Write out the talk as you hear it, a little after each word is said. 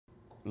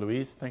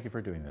Louise, thank you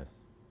for doing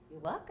this. You're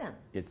welcome.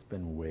 It's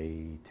been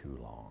way too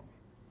long.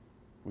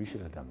 We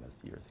should have done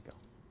this years ago.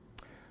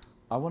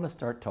 I want to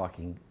start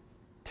talking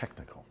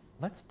technical.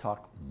 Let's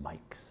talk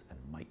mics and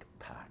mic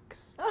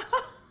packs,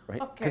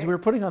 right? Because we were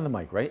putting on the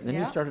mic, right? And then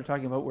you started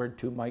talking about wearing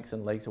 2 mics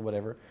and legs or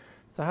whatever.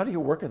 So how do you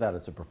work with that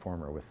as a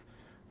performer with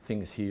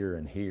things here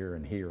and here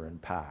and here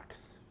and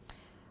packs?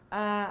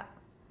 I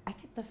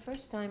think the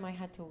first time I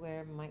had to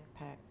wear a mic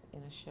pack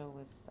in a show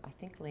was, I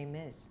think, Les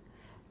Mis.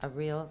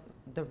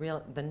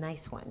 The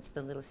nice ones,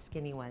 the little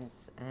skinny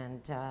ones.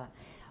 And,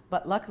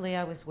 but luckily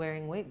I was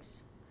wearing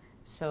wigs.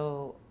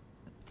 So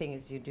the thing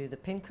is, you do the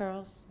pin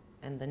curls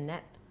and the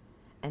net,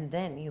 and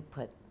then you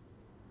put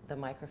the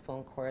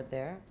microphone cord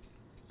there,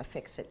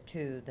 affix it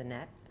to the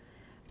net,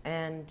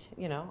 and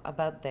you know,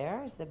 about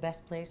there is the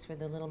best place for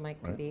the little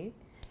mic to be,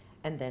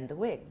 and then the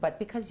wig. But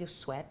because you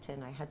sweat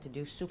and I had to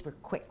do super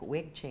quick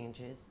wig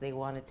changes, they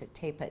wanted to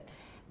tape it.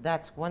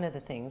 That's one of the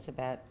things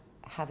about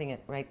having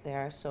it right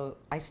there. So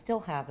I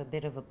still have a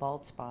bit of a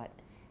bald spot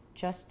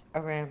just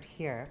around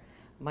here.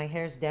 My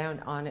hair's down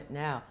on it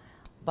now,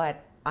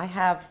 but I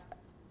have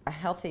a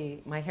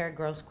healthy, my hair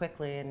grows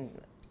quickly and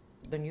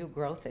the new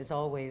growth is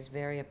always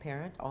very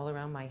apparent all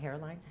around my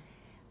hairline.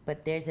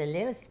 But there's a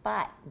little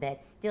spot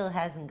that still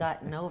hasn't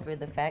gotten over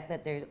the fact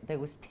that there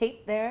was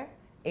tape there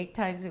 8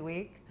 times a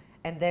week.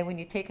 And then when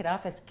you take it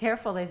off, as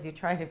careful as you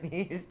try to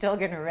be, you're still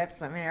going to rip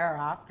some hair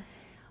off.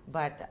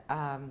 But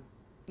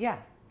yeah,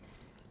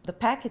 the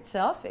pack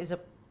itself is a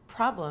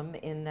problem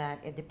in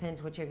that it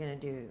depends what you're going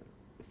to do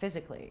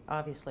physically,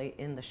 obviously,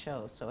 in the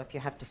show. So if you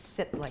have to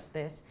sit like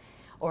this,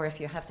 or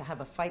if you have to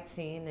have a fight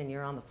scene and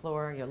you're on the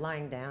floor, you're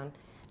lying down,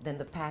 then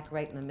the pack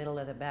right in the middle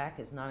of the back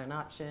is not an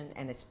option.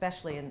 And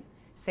especially in,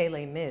 say,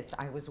 Les Mis,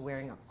 I was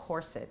wearing a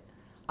corset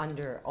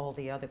under all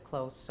the other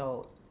clothes.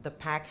 So the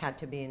pack had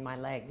to be in my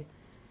leg,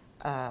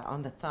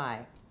 on the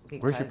thigh.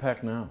 Where's your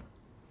pack now?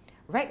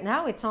 Right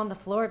now it's on the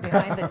floor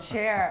behind the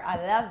chair. I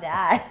love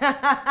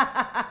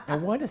that.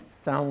 And why do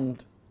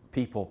sound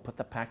people put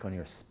the pack on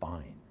your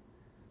spine?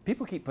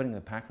 People keep putting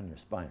the pack on your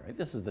spine, right?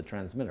 This is the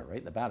transmitter,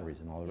 right? The batteries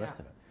and all the rest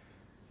of it.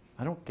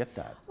 I don't get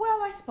that.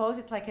 Well, I suppose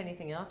it's like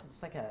anything else.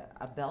 It's like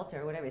a belt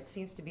or whatever. It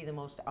seems to be the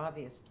most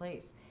obvious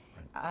place.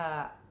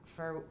 Right.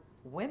 For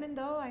women,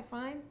 though, I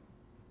find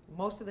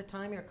most of the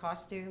time your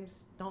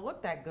costumes don't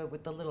look that good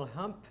with the little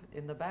hump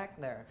in the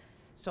back there.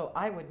 So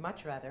I would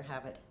much rather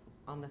have it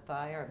on the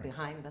thigh or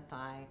behind the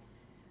thigh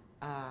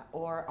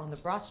or on the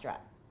bra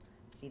strap.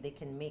 See, they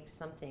can make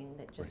something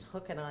that just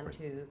hook it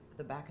onto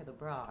the back of the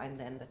bra and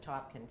then the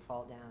top can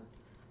fall down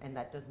and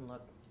that doesn't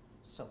look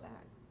so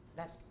bad.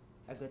 That's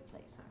a good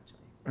place, actually.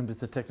 And does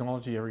the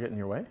technology ever get in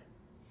your way?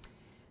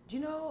 Do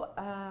you know,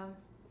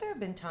 there have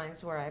been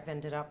times where I've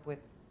ended up with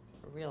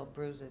real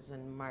bruises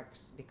and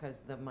marks because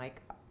the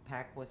mic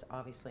pack was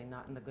obviously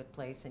not in the good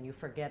place and you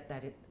forget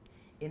that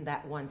in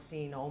that one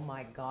scene, oh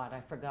my God,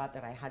 I forgot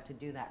that I had to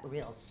do that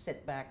real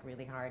sit back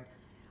really hard,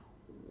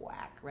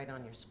 whack right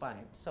on your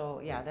spine. So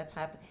yeah, that's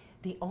happened.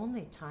 The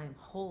only time,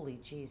 holy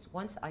geez,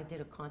 once I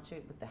did a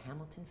concert with the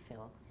Hamilton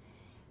Phil,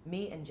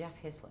 me and Jeff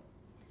Hislop,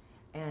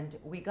 and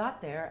we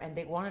got there and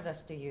they wanted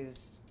us to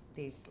use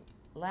these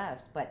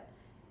lavs, but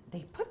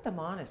they put them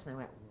on us and I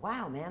went,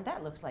 wow, man,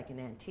 that looks like an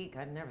antique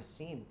I've never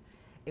seen.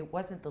 It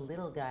wasn't the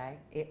little guy.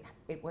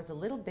 It was a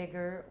little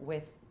bigger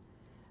with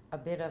a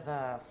bit of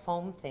a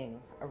foam thing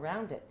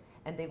around it.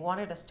 And they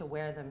wanted us to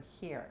wear them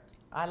here.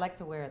 I like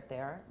to wear it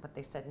there, but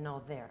they said, no,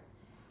 there.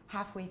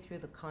 Halfway through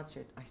the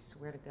concert, I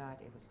swear to God,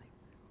 it was like,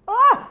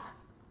 oh,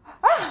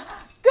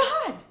 oh,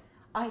 God!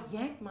 I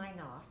yanked mine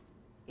off.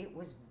 It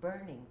was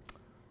burning.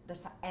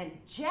 And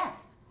Jeff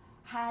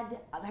had,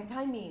 like,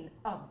 I mean,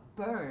 a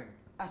burn,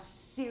 a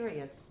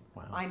serious,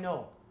 I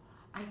know.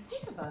 I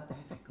think about that,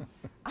 I go,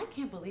 I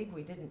can't believe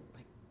we didn't,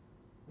 like,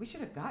 we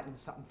should have gotten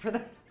something for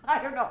that.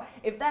 I don't know.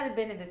 If that had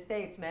been in the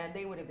States, man,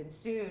 they would have been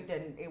sued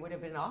and it would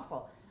have been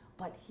awful.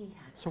 But he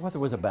had. So what,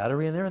 there was a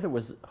battery in there that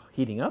was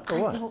heating up or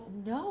what? I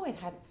don't know. It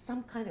had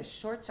some kind of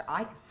short circuit.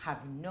 I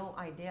have no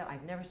idea.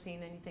 I've never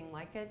seen anything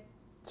like it.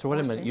 So wait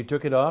a minute, you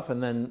took it off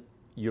and then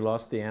you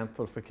lost the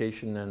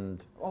amplification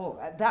and. Oh,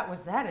 that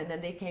was that. And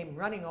then they came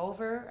running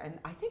over and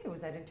I think it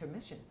was at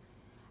intermission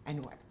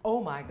and went,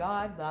 oh my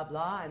God, blah,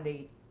 blah. And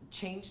they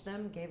changed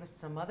them, gave us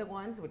some other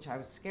ones, which I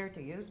was scared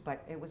to use,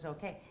 but it was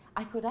okay.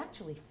 I could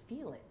actually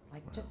feel it,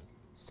 like just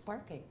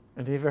sparking.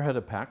 And have you ever had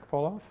a pack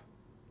fall off?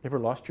 You ever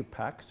lost your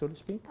pack, so to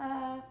speak?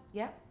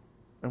 Yeah.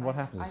 And what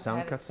happens? The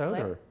sound cuts out,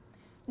 or?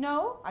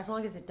 No, as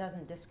long as it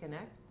doesn't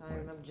disconnect. I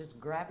remember just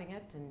grabbing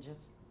it and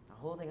just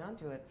holding on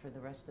to it for the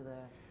rest of the.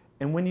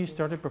 And when you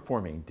started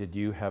performing, did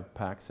you have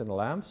packs and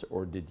lamps,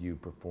 or did you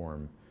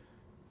perform?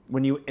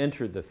 When you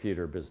entered the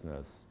theater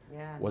business,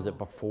 was it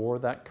before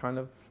that kind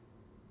of?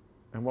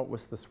 And what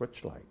was the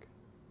switch like?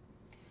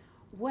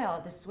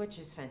 Well, the switch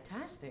is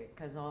fantastic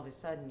because all of a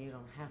sudden you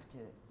don't have to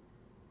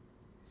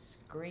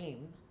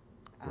scream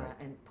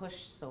and push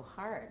so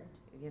hard,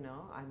 you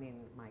know. I mean,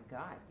 my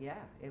God, yeah,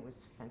 it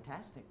was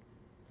fantastic.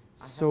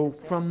 So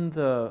from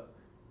the,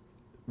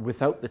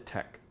 without the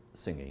tech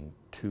singing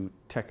to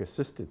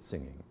tech-assisted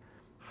singing,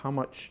 how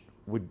much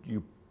would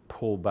you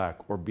pull back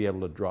or be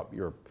able to drop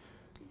your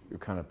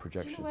kind of Do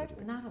projections? you know into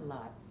what? it? Not a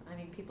lot. I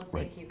mean, people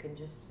Right. think you can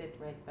just sit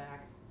right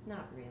back.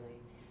 Not really.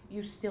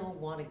 You still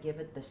want to give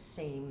it the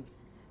same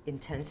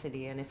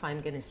intensity, and if I'm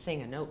going to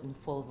sing a note in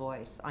full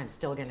voice, I'm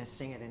still going to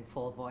sing it in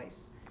full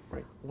voice.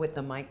 Right. With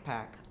the mic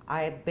pack,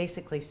 I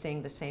basically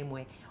sing the same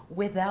way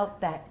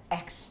without that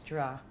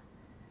extra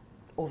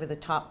over the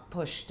top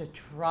push to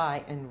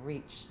try and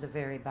reach the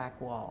very back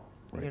wall,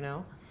 Right. you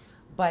know?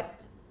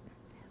 But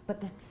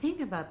the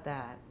thing about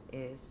that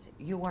is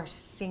you are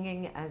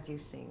singing as you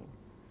sing.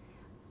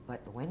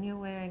 But when you're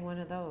wearing one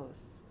of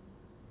those,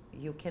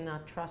 you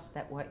cannot trust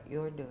that what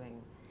you're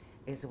doing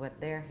is what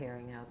they're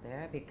hearing out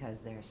there,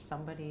 because there's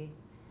somebody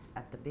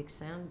at the big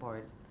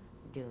soundboard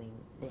doing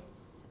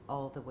this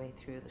all the way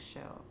through the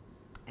show.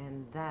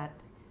 And that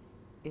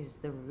is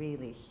the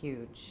really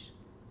huge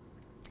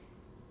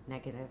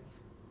negative.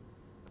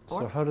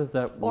 So how does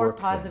that Or work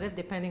then? positive,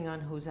 depending on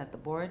who's at the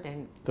board.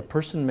 And The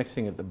person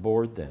mixing at the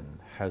board then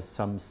has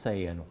some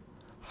say in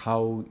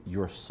how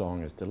your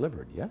song is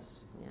delivered,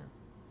 yes? yeah.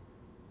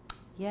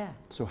 Yeah.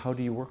 So how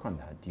do you work on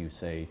that? Do you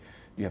say,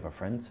 do you have a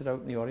friend sit out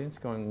in the audience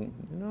going,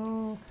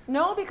 no?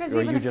 No, because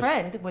Or even you a just-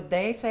 friend, would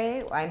they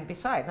say, and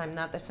besides, I'm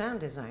not the sound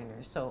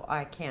designer, so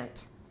I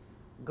can't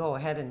go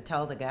ahead and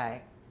tell the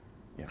guy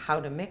Yeah. how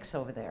to mix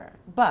over there.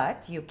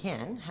 But you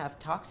can have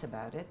talks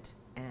about it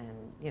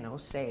and, you know,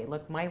 say,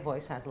 look, my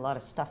voice has a lot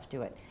of stuff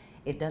to it.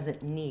 It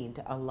doesn't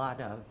need a lot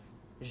of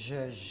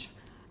zhuzh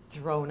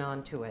thrown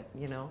onto it,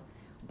 you know.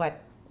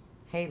 But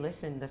hey,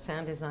 listen, the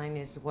sound design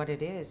is what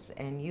it is,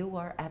 and you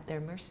are at their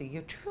mercy.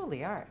 You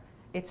truly are.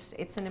 It's an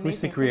amazing Who's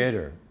the thing.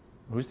 creator?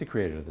 Who's the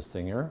creator, the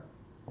singer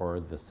or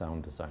the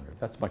sound designer?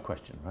 That's my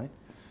question, right?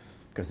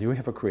 Because you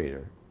have a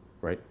creator,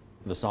 right?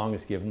 The song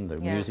is given, the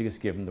Yeah. music is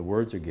given, the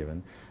words are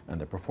given,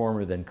 and the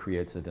performer then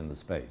creates it in the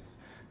space.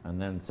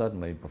 And then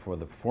suddenly, before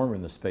the performer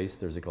in the space,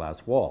 there's a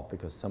glass wall,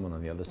 because someone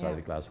on the other side of Yeah.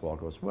 the glass wall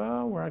goes,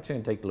 well, we're actually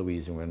going to take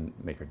Louise and we're going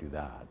to make her do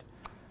that.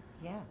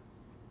 Yeah.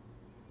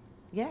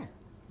 Yeah.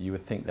 You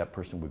would think that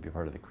person would be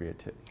part of the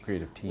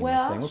creative team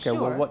Well, and saying,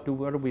 okay, well, sure.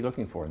 what are we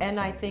looking for in this And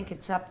I song think here?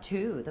 it's up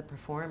to the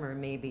performer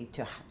maybe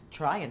to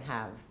try and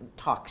have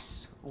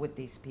talks with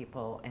these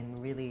people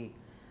and really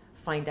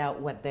find out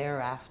what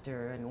they're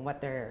after and what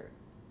they're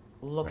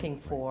looking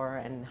Right, right. for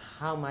and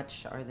how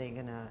much are they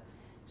gonna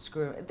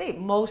screw. They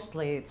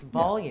mostly it's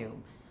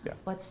volume, Yeah.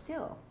 but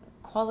still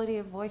quality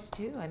of voice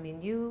too. I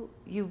mean, you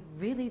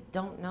really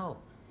don't know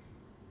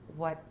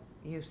what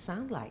you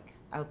sound like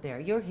out there.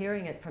 You're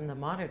hearing it from the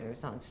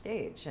monitors on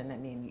stage, and I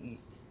mean,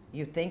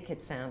 you think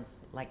it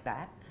sounds like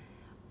that,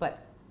 but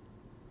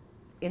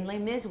in Les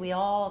Mis, we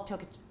all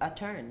took a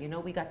turn. You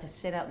know, we got to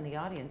sit out in the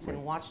audience and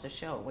Right. watch the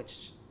show,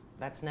 which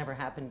that's never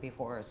happened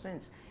before or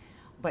since.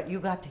 But you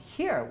got to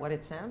hear what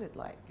it sounded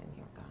like, and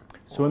you're going.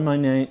 So in my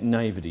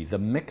naivety, the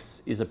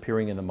mix is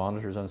appearing in the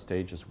monitors on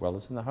stage as well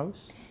as in the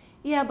house?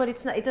 Yeah, but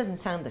it's not. It doesn't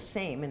sound the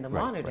same in the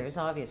Right, monitors,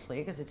 obviously,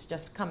 because it's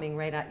just coming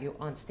right at you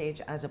on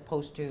stage, as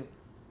opposed to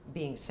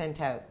being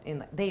sent out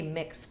in. They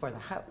mix for the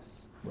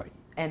house, Right.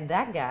 and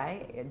that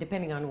guy,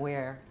 depending on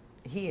where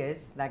he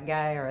is, that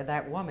guy or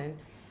that woman,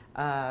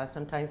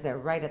 sometimes they're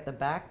right at the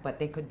back, but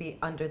they could be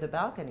under the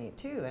balcony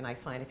too. And I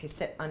find if you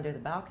sit under the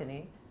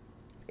balcony,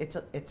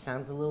 it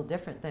sounds a little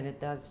different than it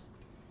does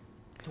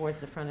towards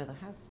the front of the house.